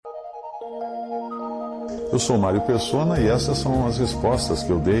Eu sou Mário Persona e essas são as respostas que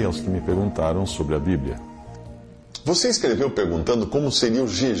eu dei aos que me perguntaram sobre a Bíblia. Você escreveu perguntando como seria o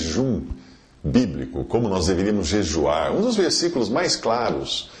jejum bíblico, como nós deveríamos jejuar. Um dos versículos mais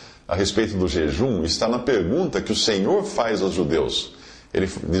claros a respeito do jejum está na pergunta que o Senhor faz aos judeus. Ele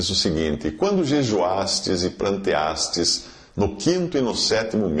diz o seguinte: quando jejuastes e planteastes no 5º e no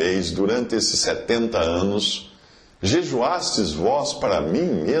 7º mês, durante esses 70 anos, jejuastes vós para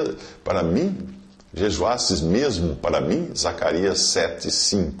mim? Jejuastes mesmo para mim? Zacarias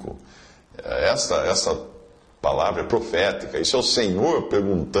 7:5. Essa palavra é profética. Isso é o Senhor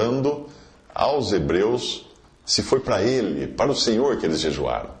perguntando aos hebreus se foi para Ele, para o Senhor que eles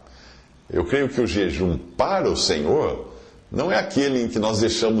jejuaram. Eu creio que o jejum para o Senhor não é aquele em que nós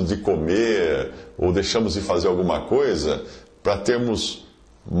deixamos de comer ou deixamos de fazer alguma coisa para termos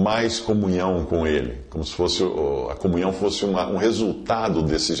mais comunhão com Ele, como se fosse a comunhão fosse um resultado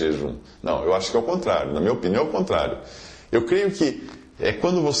desse jejum. Não, eu acho que é o contrário. Na minha opinião, é o contrário. Eu creio que é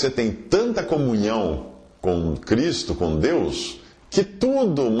quando você tem tanta comunhão com Cristo, com Deus, que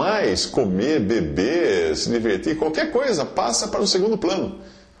tudo mais, comer, beber, se divertir, qualquer coisa, passa para o segundo plano.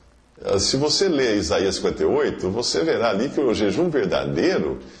 Se você ler Isaías 58, você verá ali que o jejum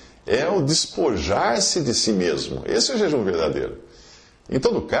verdadeiro é o despojar-se de si mesmo. Esse é o jejum verdadeiro. Em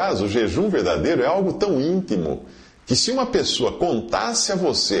todo caso, o jejum verdadeiro é algo tão íntimo que se uma pessoa contasse a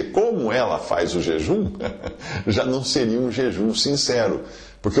você como ela faz o jejum, já não seria um jejum sincero.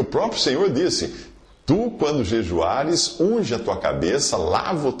 Porque o próprio Senhor disse: tu, quando jejuares, unge a tua cabeça,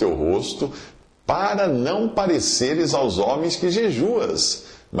 lava o teu rosto, para não pareceres aos homens que jejuas,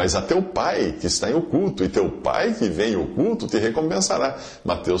 mas a teu Pai que está em oculto, e teu Pai que vem em oculto te recompensará.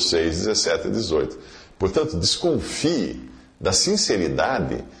 Mateus 6, 17 e 18. Portanto, desconfie da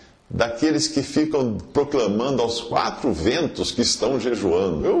sinceridade daqueles que ficam proclamando aos 4 ventos que estão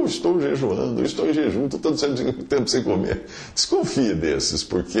jejuando. Eu estou jejuando, eu estou em jejum, estou todo tempo sem comer. Desconfie desses,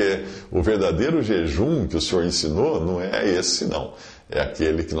 porque o verdadeiro jejum que o Senhor ensinou não é esse, não. É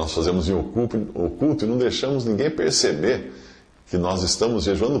aquele que nós fazemos em oculto e não deixamos ninguém perceber que nós estamos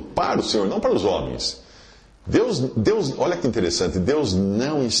jejuando para o Senhor, não para os homens. Deus, olha que interessante, Deus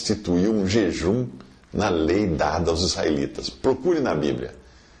não instituiu um jejum na lei dada aos israelitas. Procure na Bíblia.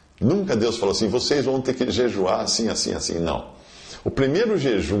 Nunca Deus falou assim: vocês vão ter que jejuar assim, assim, assim. Não. O primeiro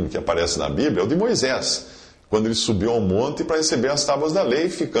jejum que aparece na Bíblia é o de Moisés, quando ele subiu ao monte para receber as tábuas da lei,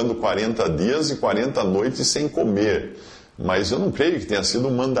 ficando 40 dias e 40 noites sem comer. Mas eu não creio que tenha sido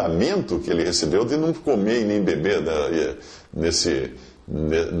um mandamento que ele recebeu de não comer e nem beber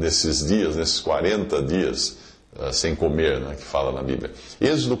nesses dias, nesses 40 dias sem comer, né, que fala na Bíblia.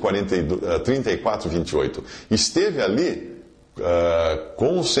 Êxodo 34, 28. Esteve ali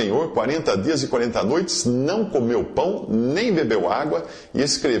com o Senhor 40 dias e 40 noites, não comeu pão, nem bebeu água, e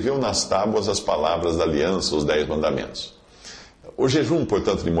escreveu nas tábuas as palavras da aliança, os 10 mandamentos. O jejum,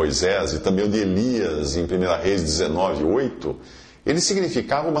 portanto, de Moisés e também o de Elias, em 1 Reis 19, 8, ele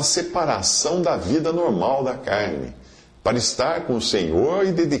significava uma separação da vida normal da carne, para estar com o Senhor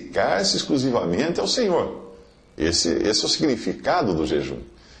e dedicar-se exclusivamente ao Senhor. Esse é o significado do jejum.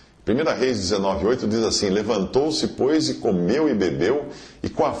 1 Reis 19, 8 diz assim: levantou-se, pois, e comeu e bebeu, e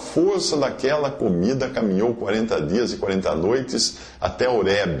com a força daquela comida caminhou 40 dias e 40 noites até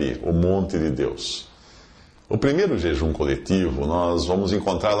Horebe, o monte de Deus. O primeiro jejum coletivo nós vamos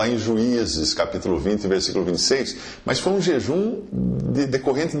encontrar lá em Juízes, capítulo 20, versículo 26, mas foi um jejum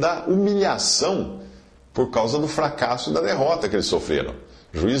decorrente da humilhação por causa do fracasso e da derrota que eles sofreram.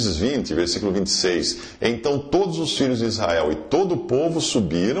 Juízes 20, versículo 26. Então todos os filhos de Israel e todo o povo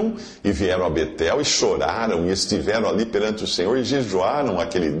subiram e vieram a Betel e choraram e estiveram ali perante o Senhor e jejuaram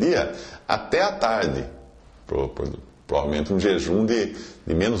aquele dia até a tarde. Provavelmente um jejum de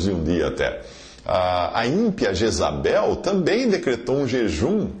menos de um dia até. A ímpia Jezabel também decretou um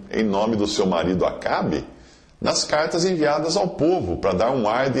jejum em nome do seu marido Acabe nas cartas enviadas ao povo para dar um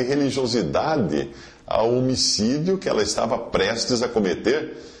ar de religiosidade ao homicídio que ela estava prestes a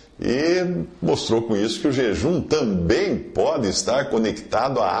cometer, e mostrou com isso que o jejum também pode estar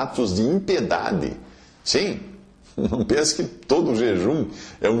conectado a atos de impiedade. Sim, não pense que todo jejum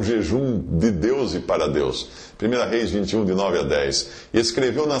é um jejum de Deus e para Deus. 1 Reis 21, de 9 a 10. E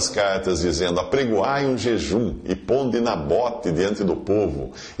escreveu nas cartas, dizendo: apregoai um jejum, e ponde Nabote diante do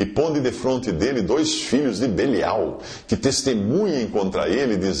povo, e ponde defronte dele 2 filhos de Belial, que testemunhem contra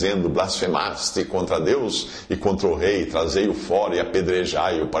ele, dizendo: blasfemaste contra Deus e contra o rei, trazei-o fora e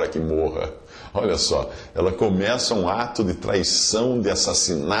apedrejai-o para que morra. Olha só, ela começa um ato de traição, de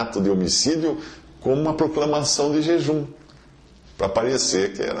assassinato, de homicídio, com uma proclamação de jejum, para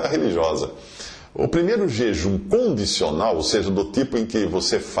parecer que era religiosa. O primeiro jejum condicional, ou seja, do tipo em que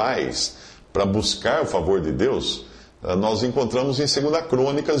você faz para buscar o favor de Deus, nós encontramos em 2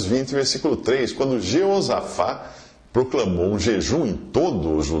 Crônicas 20, versículo 3, quando Jeosafá proclamou um jejum em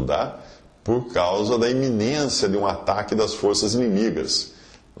todo o Judá por causa da iminência de um ataque das forças inimigas.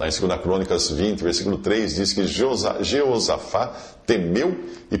 Lá em 2 Crônicas 20, versículo 3, diz que Jeosafá temeu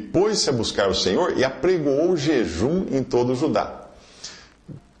e pôs-se a buscar o Senhor e apregoou jejum em todo o Judá.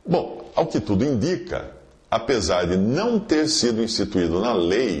 Bom, ao que tudo indica, apesar de não ter sido instituído na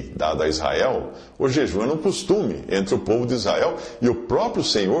lei dada a Israel, o jejum era um costume entre o povo de Israel, e o próprio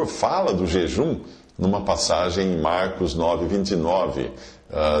Senhor fala do jejum numa passagem em Marcos 9, 29.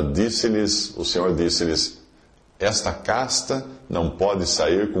 O Senhor disse-lhes: esta casta não pode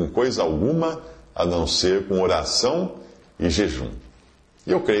sair com coisa alguma, a não ser com oração e jejum.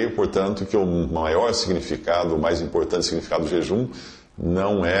 E eu creio, portanto, que o maior significado, o mais importante significado do jejum,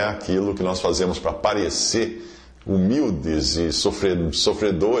 não é aquilo que nós fazemos para parecer humildes e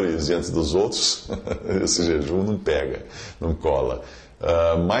sofredores diante dos outros. Esse jejum não pega, não cola.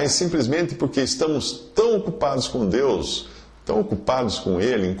 Mas simplesmente porque estamos tão ocupados com Deus, tão ocupados com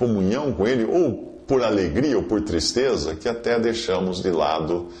Ele, em comunhão com Ele, ou por alegria ou por tristeza, que até deixamos de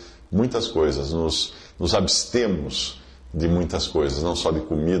lado muitas coisas, nos abstemos de muitas coisas, não só de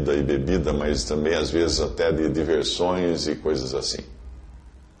comida e bebida, mas também às vezes até de diversões e coisas assim.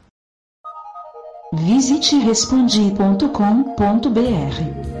 Visite respondi.com.br.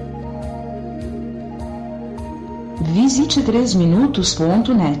 Visite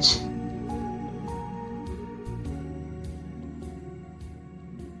 3minutos.net.